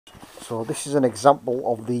So this is an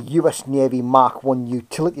example of the US Navy Mark 1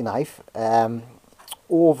 utility knife.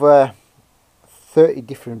 Over 30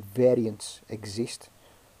 different variants exist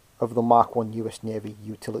of the Mark 1 US Navy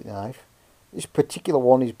utility knife. This particular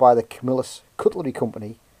one is by the Camillus Cutlery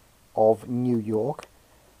Company of New York.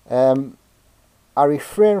 I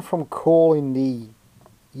refrain from calling the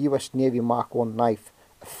US Navy Mark 1 knife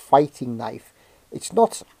a fighting knife. It's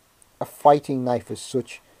not a fighting knife as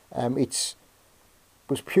such. It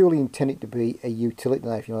was purely intended to be a utility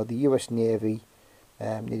knife. You know, the US Navy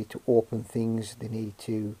needed to open things, they needed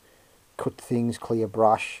to cut things, clear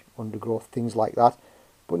brash, undergrowth, things like that.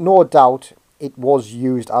 But no doubt it was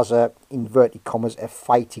used as a, inverted commas, a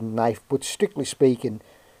fighting knife. But strictly speaking,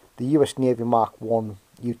 the US Navy Mark 1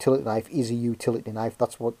 utility knife is a utility knife.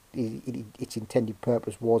 That's what its intended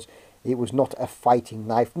purpose was. It was not a fighting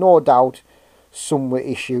knife. No doubt some were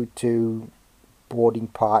issued to boarding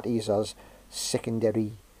parties as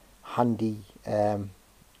secondary handy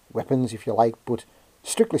weapons, if you like, but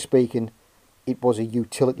strictly speaking it was a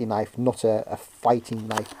utility knife, not a fighting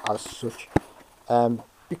knife as such.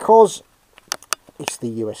 Because it's the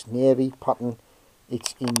US Navy pattern,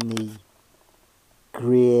 it's in the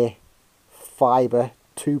grey fibre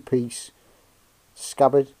two-piece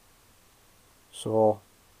scabbard. So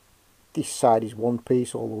this side is one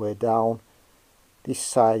piece all the way down, this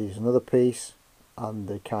side is another piece, and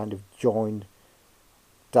they're kind of joined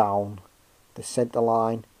down the centre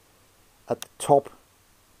line. At the top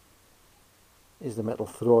is the metal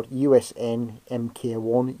throat, USN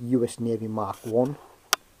MK1 US Navy Mark 1.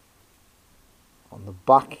 On the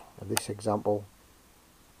back of this example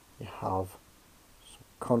you have some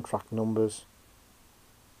contract numbers.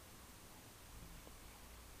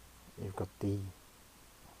 You've got the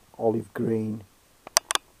olive green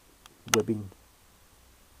webbing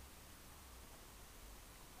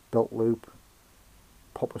belt loop,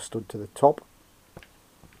 popper stud to the top,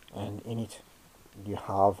 and in it you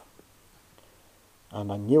have,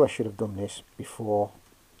 and I knew I should have done this before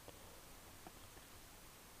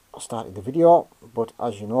I started the video, but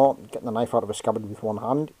as you know, getting the knife out of a scabbard with one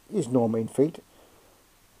hand is no mean feat,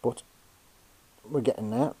 but we're getting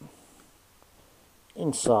there.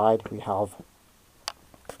 Inside we have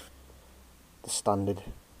the standard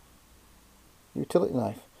utility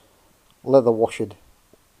knife, leather washed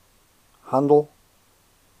handle,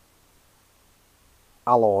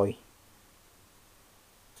 alloy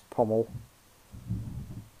pommel,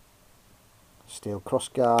 steel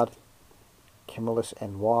crossguard, Camillus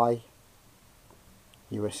NY,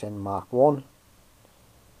 USN Mark 1.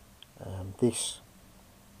 This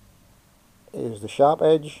is the sharp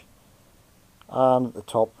edge, and at the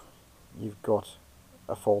top you've got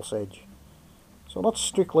a false edge. So not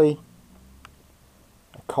strictly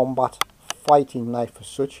a combat fighting knife as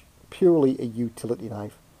such, purely a utility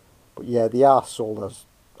knife. But yeah, they are sold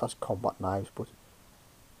as combat knives, but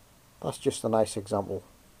that's just a nice example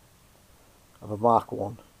of a Mark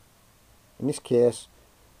 1. In this case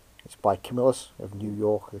it's by Camillus of New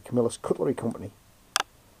York, the Camillus Cutlery Company.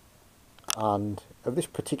 And of this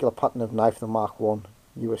particular pattern of knife, the Mark 1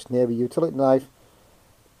 US Navy utility knife,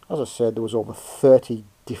 as I said, there was over 30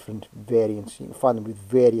 different variants. You can find them with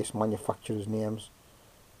various manufacturers' names,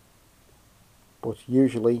 but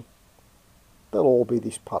usually they'll all be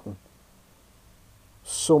this pattern.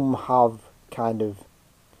 Some have kind of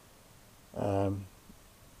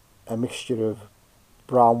a mixture of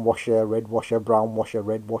brown washer, red washer, brown washer,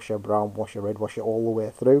 red washer, brown washer, red washer all the way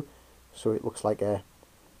through, so it looks like a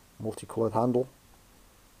multicoloured handle.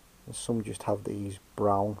 And some just have these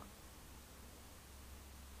brown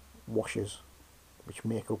washers which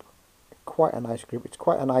make up quite a nice grip. It's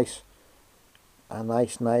quite a nice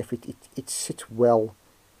knife. It sits well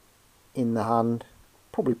in the hand,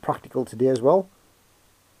 probably practical today as well,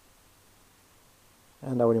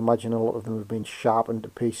 and I would imagine a lot of them have been sharpened to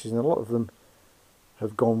pieces, and a lot of them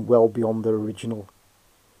have gone well beyond their original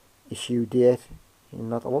issue date, in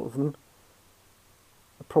that a lot of them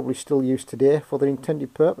are probably still used today for their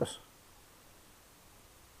intended purpose.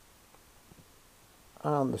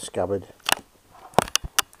 And the scabbard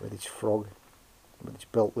with its frog, with its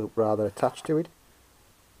belt loop rather, attached to it.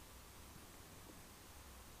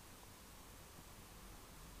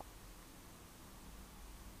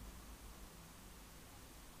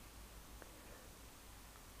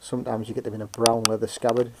 Sometimes you get them in a brown leather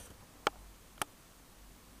scabbard,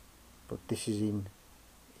 but this is in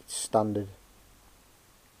its standard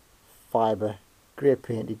fibre grey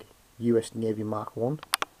painted US Navy Mark 1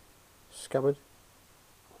 scabbard.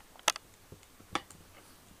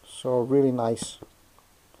 So a really nice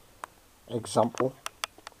example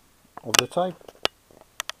of the type.